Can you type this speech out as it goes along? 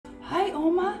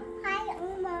Oma. Hi,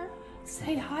 Oma.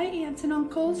 Say hi, aunts and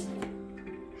uncles.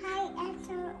 Hi, aunts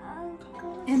and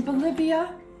uncles. And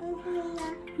Bolivia.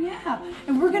 Bolivia. Yeah,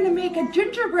 and we're gonna make a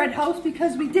gingerbread house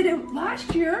because we did it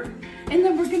last year, and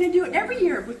then we're gonna do it every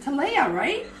year with Talea,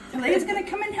 right? Talea's gonna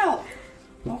come and help.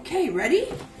 Okay, ready?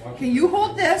 Okay, you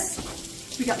hold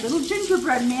this. We got little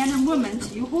gingerbread man and woman,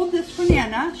 so you hold this for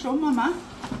Nana. Show Mama.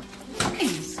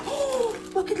 Nice. Oh,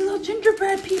 look at the little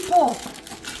gingerbread people.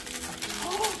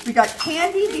 Oh, we got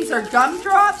candy. These are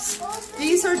gumdrops.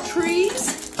 These are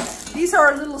trees. These are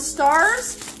our little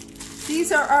stars.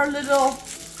 These are our little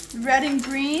red and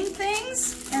green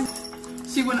things. And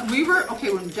see, when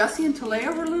Jessie and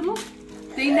Talea were little,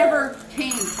 they never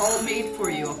came all made for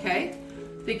you, okay?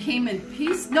 They came in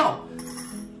piece. No,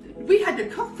 we had to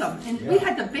cook them and we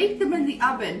had to bake them in the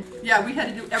oven. Yeah, we had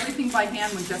to do everything by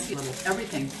hand when Jessie was little,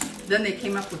 everything. Then they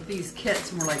came up with these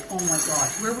kits and we're like, oh my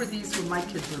gosh, where were these when my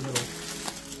kids were little?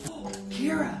 Oh,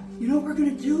 Kira, you know what we're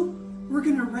gonna do? We're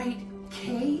gonna write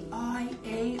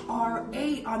K-I-A-R-A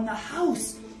on the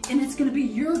house. And it's gonna be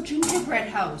your gingerbread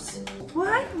house.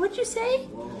 What? What'd you say?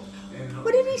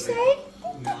 What did he say?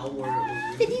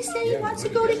 Did he say he wants to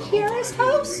go to Kiara's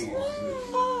house?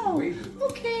 Oh,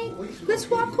 okay. Let's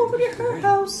walk over to her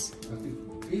house.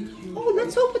 Oh,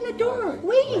 let's open the door.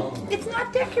 Wait, it's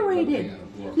not decorated.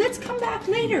 Let's come back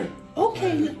later.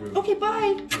 Okay, okay,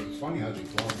 bye.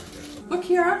 Look,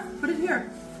 Kiara, put it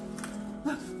here.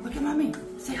 Look at Mommy.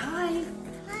 Say hi.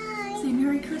 Hi. Say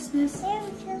Merry Christmas.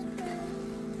 Merry Christmas.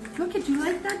 Look, did you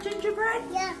like that gingerbread?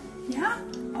 Yeah. Yeah?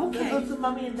 Okay. Those are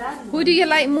Mommy and Daddy. Who do you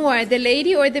like more, the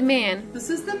lady or the man? This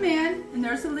is the man, and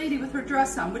there's the lady with her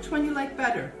dress on. Which one you like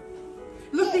better?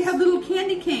 Look, they have little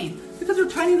candy cane. Look at their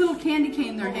tiny little candy cane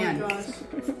in their hand.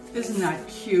 Isn't that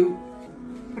cute?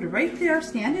 Put it right there.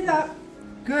 Stand it up.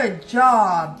 Good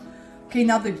job. Okay,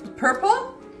 now the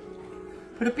purple.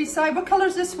 Put it beside. What color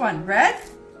is this one? Red?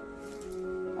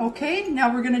 Okay, now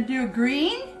we're going to do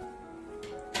green.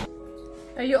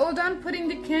 Are you all done putting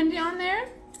the candy on there?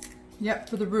 Yep,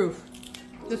 for the roof.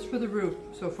 Just for the roof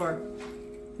so far.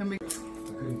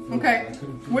 Okay,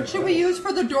 what should we use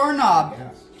for the doorknob?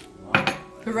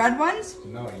 The red ones?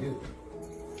 No, I did.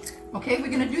 Okay, we're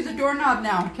gonna do the doorknob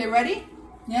now. Okay, ready?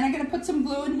 Then I'm gonna put some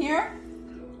glue in here.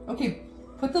 Okay,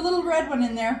 put the little red one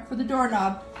in there for the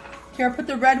doorknob. Here, put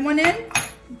the red one in.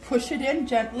 Push it in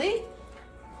gently.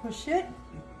 Push it.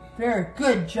 Very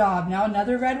good job. Now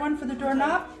another red one for the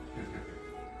doorknob.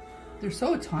 They're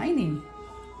so tiny.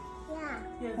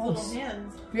 Yeah. Oh,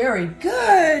 very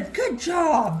good. Good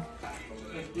job.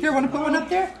 Here, want to put one up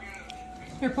there?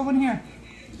 Here, put one here.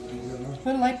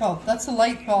 Put a light bulb. That's the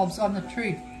light bulbs on the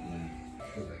tree.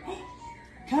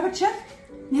 Can I have a chip?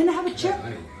 Nana, have a chip?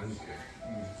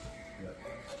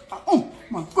 Oh,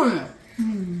 my goodness.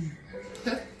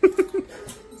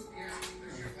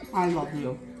 I love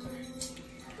you.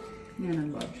 Nana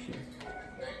loves you.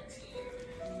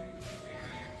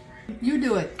 You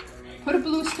do it. Put a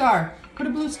blue star. Put a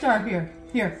blue star here.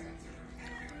 Here.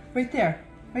 Right there.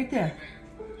 Right there.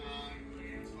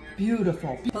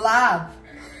 Beautiful. Blab.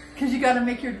 Because you got to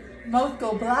make your mouth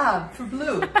go blab for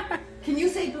blue. Can you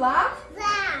say blab?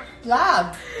 Black.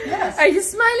 Blab. Yes. Are you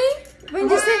smiling when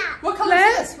you say What color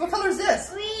is this? What color is this?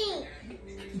 Green.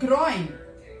 Groin.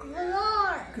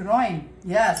 Glory. Groin.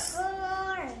 Yes.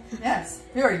 Glory. Yes.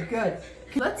 Very good.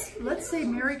 Let's say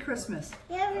Merry Christmas.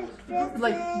 Merry Christmas.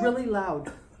 Like really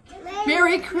loud.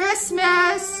 Merry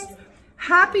Christmas!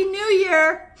 Happy New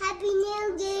Year! Happy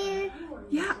New Year.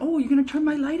 Yeah. Oh, you're gonna turn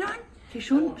my light on? Okay,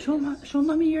 show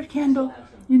Mommy your candle.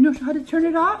 You know how to turn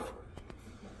it off?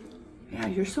 Yeah,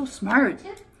 you're so smart.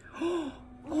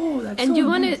 Oh, that's And so you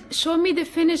want nice. to show me the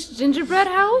finished gingerbread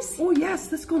house? Oh yes,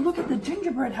 let's go look at the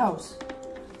gingerbread house.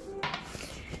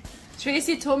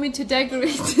 Tracy told me to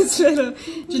decorate this little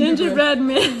gingerbread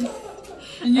man.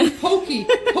 And you pokey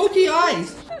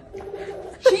eyes.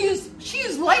 She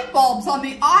used light bulbs on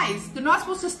the eyes. They're not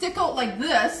supposed to stick out like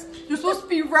this. They're supposed to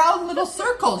be round little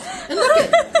circles. And look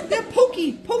at, they're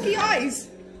pokey eyes.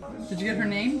 Did you get her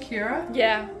name, Kira?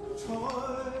 Yeah.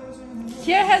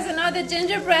 Here has another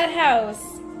gingerbread house.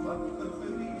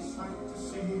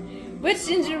 Which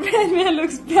gingerbread man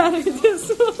looks better, this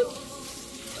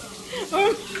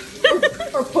one?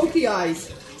 Or pokey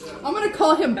eyes. I'm gonna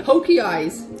call him pokey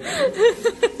eyes.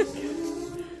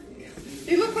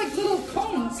 They look like little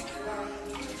cones.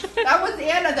 That was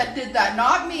Anna that did that,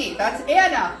 not me. That's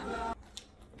Anna.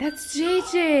 That's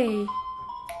JJ.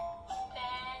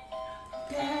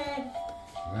 Dad.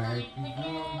 Right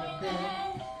before the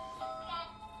bed.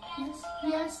 Yes,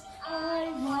 yes, I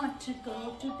want to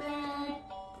go to bed.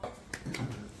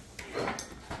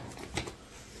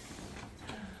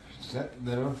 Set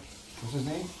there. What's his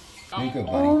name? Thank you,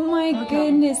 buddy. Oh my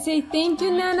goodness. Say thank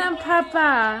you, Nana and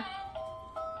Papa.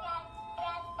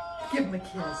 Give him a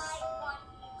kiss.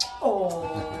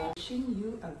 Oh. Wishing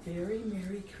you a very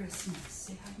Merry Christmas.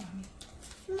 Say hi,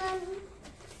 Mommy. Mommy.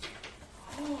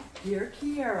 Oh, dear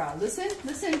Kiara. Listen,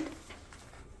 listen.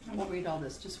 I won't read all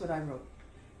this, just what I wrote.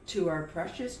 To our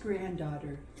precious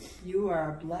granddaughter, you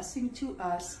are a blessing to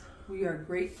us. We are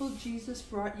grateful Jesus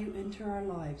brought you into our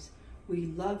lives. We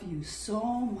love you so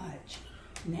much.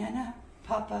 Nana,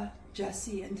 Papa,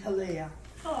 Jesse, and Talea.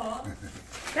 Aw.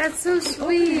 That's so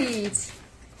sweet.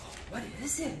 What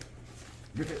is it?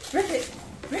 Rip it. Rip it.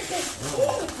 Rip it.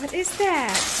 Oh, What is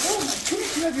that? oh my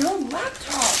goodness, you have your own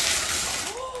laptop.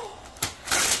 Oh,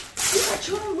 you got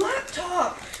your own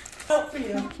laptop. Out for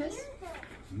you. Kiss.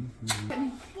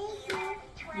 Thank you.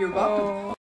 You're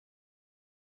welcome.